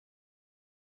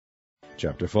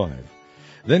Chapter 5.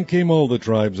 Then came all the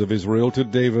tribes of Israel to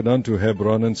David unto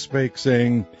Hebron, and spake,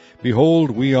 saying, Behold,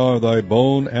 we are thy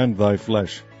bone and thy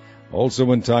flesh.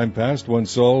 Also in time past, when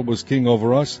Saul was king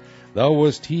over us, thou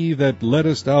wast he that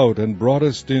leddest out and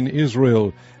broughtest in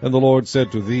Israel. And the Lord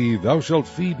said to thee, Thou shalt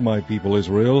feed my people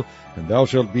Israel, and thou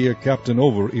shalt be a captain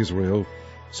over Israel.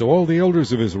 So all the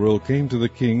elders of Israel came to the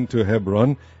king to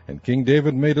Hebron, and King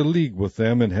David made a league with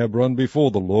them in Hebron before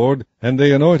the Lord, and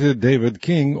they anointed David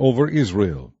king over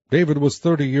Israel. David was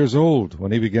 30 years old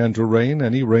when he began to reign,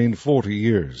 and he reigned 40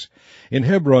 years. In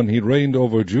Hebron he reigned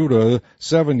over Judah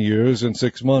 7 years and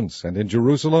 6 months, and in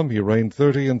Jerusalem he reigned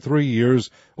 33 years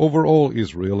over all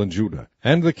Israel and Judah.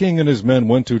 And the king and his men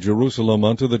went to Jerusalem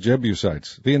unto the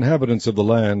Jebusites, the inhabitants of the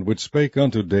land, which spake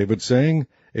unto David, saying,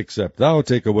 Except thou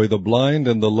take away the blind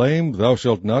and the lame, thou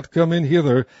shalt not come in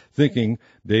hither, thinking,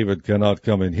 David cannot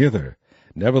come in hither.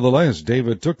 Nevertheless,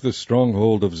 David took the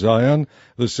stronghold of Zion,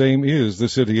 the same is the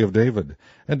city of David.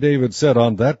 And David said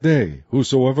on that day,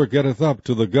 Whosoever getteth up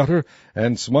to the gutter,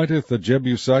 and smiteth the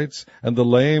Jebusites, and the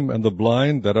lame and the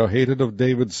blind that are hated of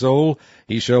David's soul,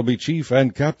 he shall be chief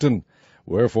and captain.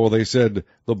 Wherefore they said,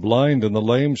 The blind and the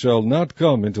lame shall not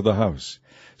come into the house.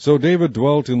 So David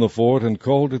dwelt in the fort, and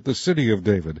called it the city of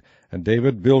David. And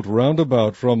David built round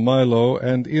about from Milo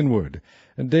and inward.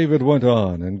 And David went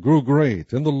on, and grew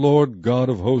great, and the Lord God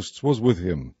of hosts was with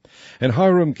him. And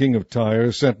Hiram king of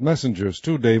Tyre sent messengers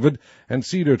to David, and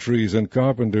cedar trees, and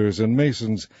carpenters, and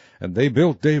masons, and they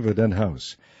built David an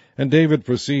house. And David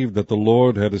perceived that the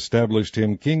Lord had established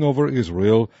him king over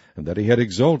Israel, and that he had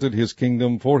exalted his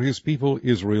kingdom for his people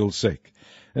Israel's sake.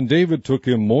 And David took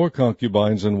him more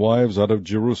concubines and wives out of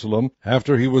Jerusalem,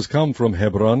 after he was come from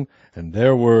Hebron, and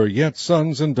there were yet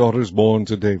sons and daughters born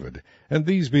to David. And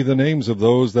these be the names of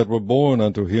those that were born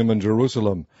unto him in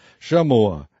Jerusalem,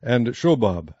 Shammua, and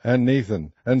Shobab, and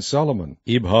Nathan, and Solomon,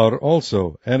 Ibhar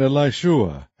also, and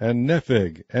Elishua, and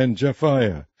Nepheg, and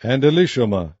Japhiah, and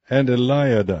Elishama, and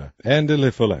Eliada, and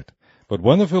Eliphalet. But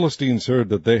when the Philistines heard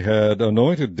that they had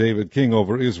anointed David king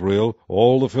over Israel,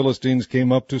 all the Philistines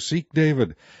came up to seek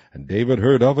David. And David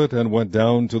heard of it, and went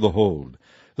down to the hold.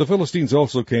 The Philistines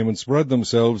also came and spread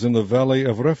themselves in the valley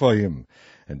of Rephaim.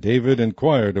 And David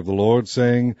inquired of the Lord,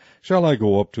 saying, Shall I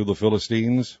go up to the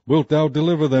Philistines? Wilt thou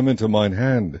deliver them into mine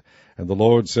hand? And the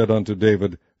Lord said unto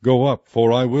David, Go up,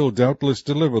 for I will doubtless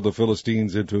deliver the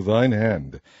Philistines into thine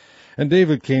hand. And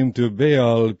David came to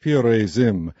Baal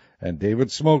Perazim, and David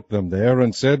smote them there,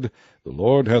 and said, The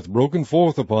Lord hath broken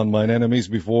forth upon mine enemies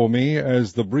before me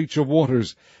as the breach of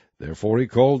waters. Therefore he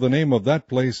called the name of that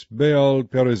place Baal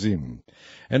Perazim.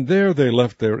 And there they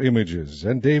left their images,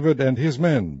 and David and his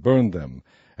men burned them.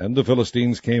 And the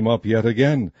Philistines came up yet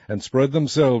again, and spread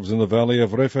themselves in the valley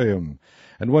of Rephaim.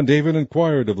 And when David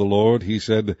inquired of the Lord, he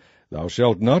said, Thou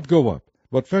shalt not go up,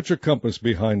 but fetch a compass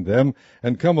behind them,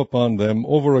 and come upon them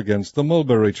over against the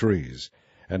mulberry trees.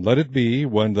 And let it be,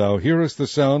 when thou hearest the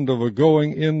sound of a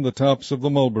going in the tops of the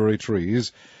mulberry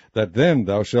trees, that then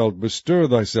thou shalt bestir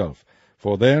thyself,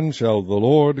 for then shall the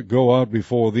Lord go out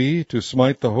before thee to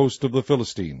smite the host of the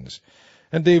Philistines.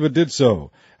 And David did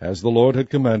so, as the Lord had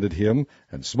commanded him,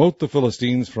 and smote the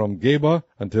Philistines from Geba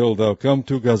until thou come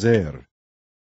to Gazer.